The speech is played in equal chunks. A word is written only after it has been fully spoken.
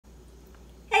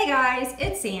Hey guys,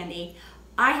 it's Sandy.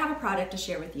 I have a product to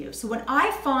share with you. So when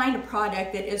I find a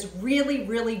product that is really,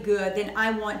 really good, then I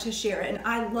want to share it. And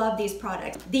I love these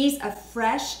products. These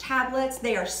Affresh tablets,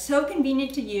 they are so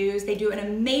convenient to use. They do an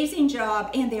amazing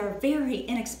job and they are very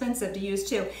inexpensive to use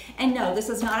too. And no, this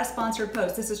is not a sponsored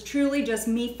post. This is truly just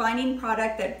me finding a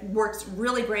product that works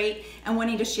really great and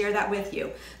wanting to share that with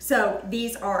you. So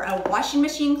these are a washing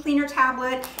machine cleaner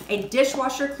tablet, a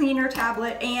dishwasher cleaner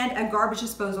tablet, and a garbage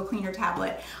disposal cleaner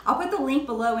tablet. I'll put the link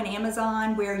below in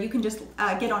Amazon where you can just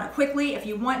get on it quickly if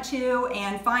you want to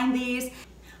and find these.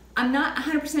 I'm not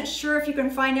 100% sure if you can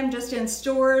find them just in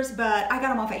stores, but I got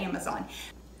them off of Amazon.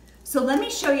 So let me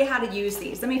show you how to use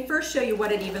these. Let me first show you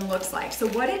what it even looks like. So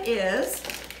what it is,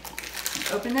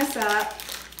 open this up,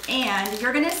 and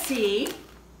you're gonna see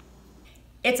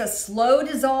it's a slow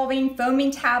dissolving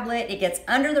foaming tablet. It gets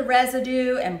under the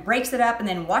residue and breaks it up and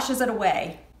then washes it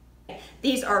away.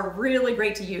 These are really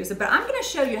great to use, but I'm gonna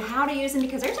show you how to use them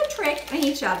because there's a trick in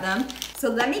each of them. So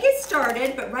let me get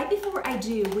started, but right before I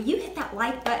do, will you hit that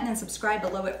like button and subscribe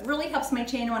below? It really helps my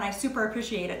channel and I super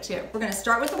appreciate it too. We're gonna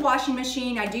start with the washing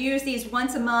machine. I do use these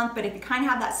once a month, but if you kind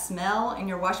of have that smell in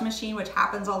your washing machine, which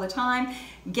happens all the time,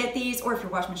 get these, or if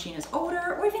your washing machine is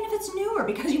older, or even if it's newer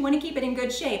because you wanna keep it in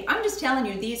good shape. I'm just telling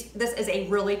you, this is a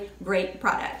really great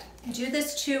product. Do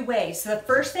this two ways. So the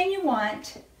first thing you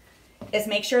want is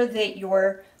make sure that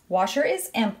your washer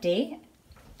is empty.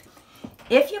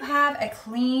 If you have a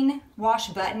clean wash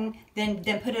button, then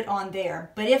put it on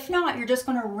there. But if not, you're just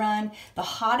gonna run the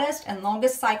hottest and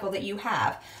longest cycle that you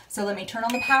have. So let me turn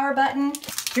on the power button.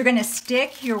 You're gonna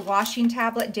stick your washing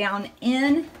tablet down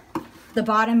in the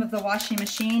bottom of the washing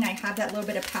machine. I have that little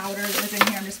bit of powder that was in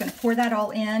here. I'm just gonna pour that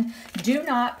all in. Do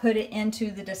not put it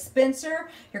into the dispenser.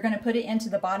 You're gonna put it into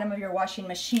the bottom of your washing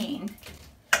machine.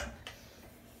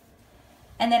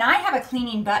 And then I have a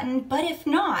cleaning button, but if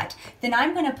not, then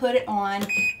I'm gonna put it on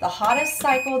the hottest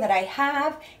cycle that I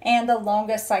have and the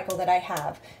longest cycle that I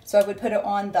have. So I would put it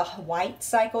on the white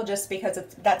cycle just because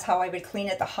that's how I would clean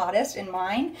it the hottest in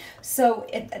mine. So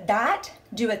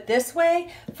do it this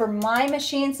way. For my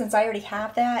machine, since I already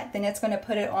have that, then it's gonna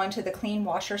put it onto the clean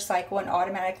washer cycle and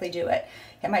automatically do it.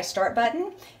 Hit my start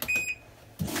button.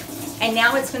 And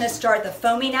now it's going to start the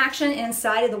foaming action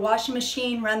inside of the washing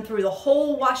machine, run through the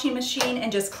whole washing machine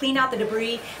and just clean out the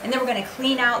debris. And then we're going to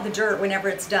clean out the dirt whenever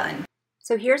it's done.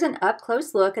 So here's an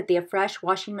up-close look at the Affresh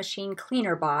Washing Machine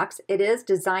Cleaner box. It is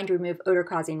designed to remove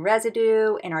odor-causing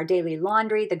residue in our daily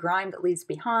laundry, the grime that leaves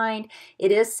behind.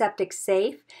 It is septic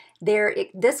safe.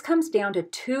 This comes down to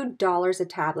 $2 a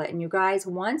tablet. And you guys,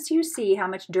 once you see how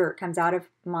much dirt comes out of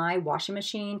my washing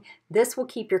machine, this will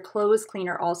keep your clothes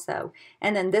cleaner also.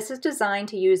 And then this is designed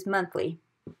to use monthly.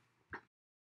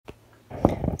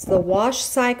 So the wash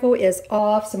cycle is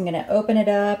off, so I'm going to open it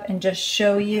up and just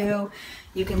show you.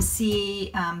 You can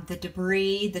see the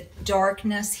debris, the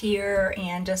darkness here,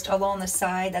 and just along the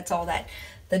side, that's all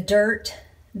the dirt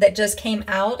that just came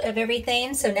out of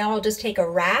everything. So now I'll just take a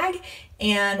rag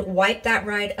and wipe that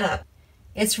right up.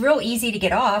 It's real easy to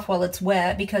get off while it's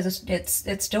wet because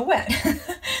it's still wet.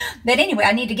 But anyway,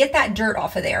 I need to get that dirt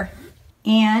off of there.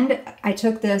 And I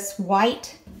took this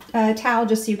white towel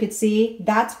just so you could see.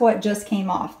 That's what just came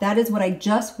off. That is what I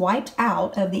just wiped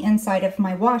out of the inside of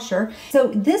my washer. So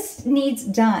this needs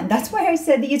done. That's why I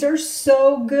said these are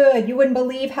so good. You wouldn't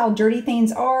believe how dirty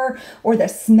things are or the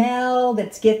smell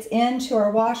that gets into our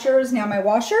washers. Now my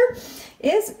washer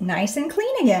is nice and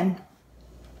clean again.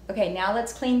 Okay, now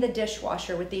let's clean the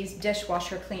dishwasher with these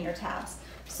dishwasher cleaner tabs.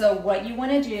 So what you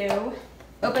want to do,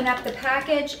 open up the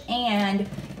package, and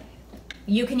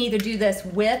you can either do this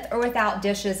with or without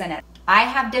dishes in it. I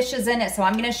have dishes in it, so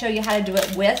I'm going to show you how to do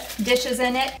it with dishes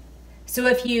in it. So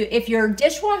if your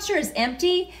dishwasher is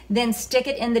empty, then stick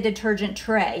it in the detergent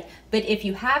tray. But if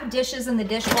you have dishes in the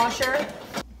dishwasher,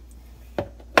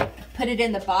 put it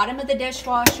in the bottom of the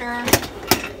dishwasher,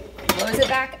 close it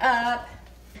back up,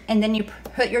 and then you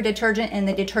put your detergent in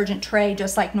the detergent tray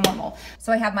just like normal.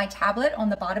 So I have my tablet on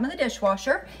the bottom of the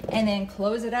dishwasher, and then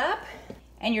close it up.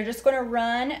 And you're just going to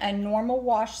run a normal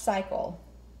wash cycle.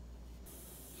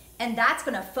 And that's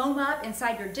going to foam up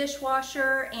inside your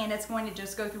dishwasher, and it's going to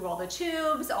just go through all the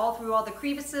tubes, all through all the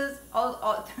crevices,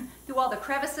 through all the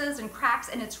crevices and cracks,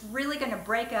 and it's really going to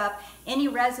break up any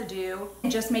residue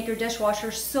and just make your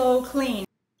dishwasher so clean.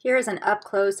 Here's an up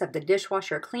close of the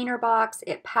dishwasher cleaner box.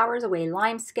 It powers away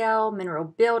limescale, mineral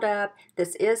buildup.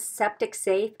 This is septic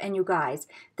safe, and you guys,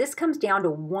 this comes down to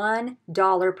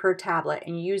 $1 per tablet,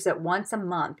 and you use it once a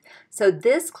month. So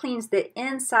this cleans the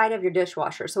inside of your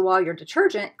dishwasher. So while your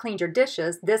detergent cleans your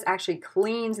dishes, this actually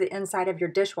cleans the inside of your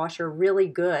dishwasher really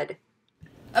good.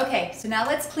 Okay, so now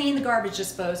let's clean the garbage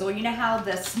disposal. You know how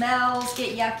the smells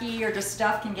get yucky or just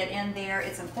stuff can get in there.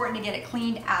 It's important to get it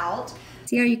cleaned out.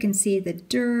 See how you can see the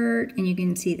dirt and you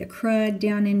can see the crud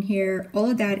down in here. All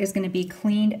of that is going to be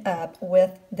cleaned up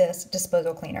with this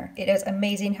disposal cleaner. It is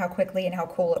amazing how quickly and how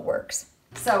cool it works.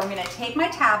 So I'm going to take my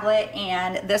tablet,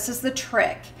 and this is the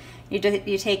trick. You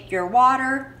take your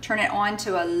water, turn it on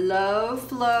to a low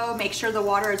flow, make sure the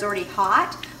water is already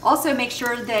hot. Also make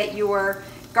sure that your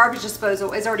garbage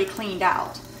disposal is already cleaned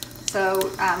out.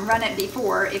 So run it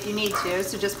before if you need to.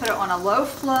 So just put it on a low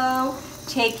flow,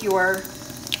 take your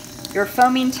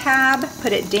foaming tab,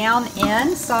 put it down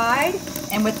inside,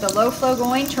 and with the low flow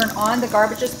going, turn on the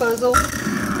garbage disposal. 15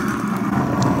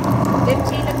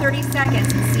 to 30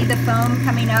 seconds. See the foam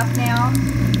coming up now?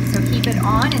 So keep it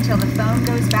on until the foam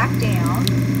goes back down.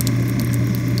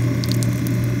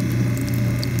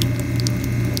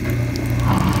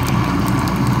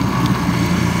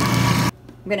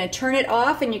 I'm going to turn it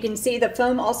off, and you can see the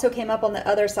foam also came up on the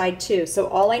other side too. So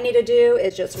all I need to do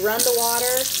is just run the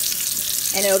water,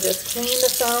 and it'll just clean the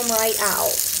foam right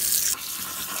out.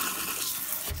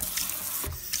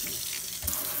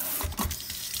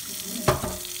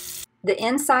 The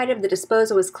inside of the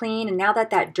disposal is clean, and now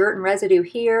that that dirt and residue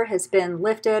here has been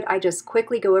lifted, I just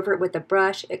quickly go over it with a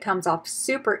brush. It comes off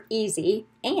super easy,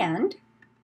 and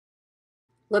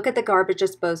look at the garbage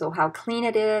disposal, how clean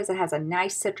it is. It has a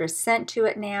nice citrus scent to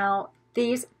it now.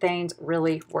 These things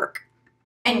really work.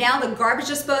 And now the garbage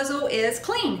disposal is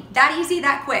clean. That easy,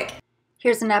 that quick.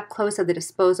 Here's an up close of the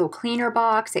disposal cleaner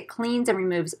box. It cleans and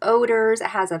removes odors. It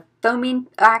has a foaming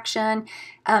action.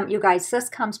 You guys, this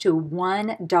comes to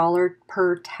 $1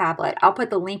 per tablet. I'll put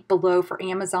the link below for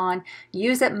Amazon.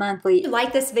 Use it monthly. If you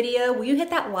like this video, will you hit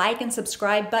that like and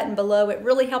subscribe button below? It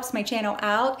really helps my channel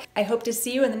out. I hope to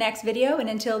see you in the next video, and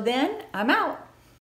until then, I'm out.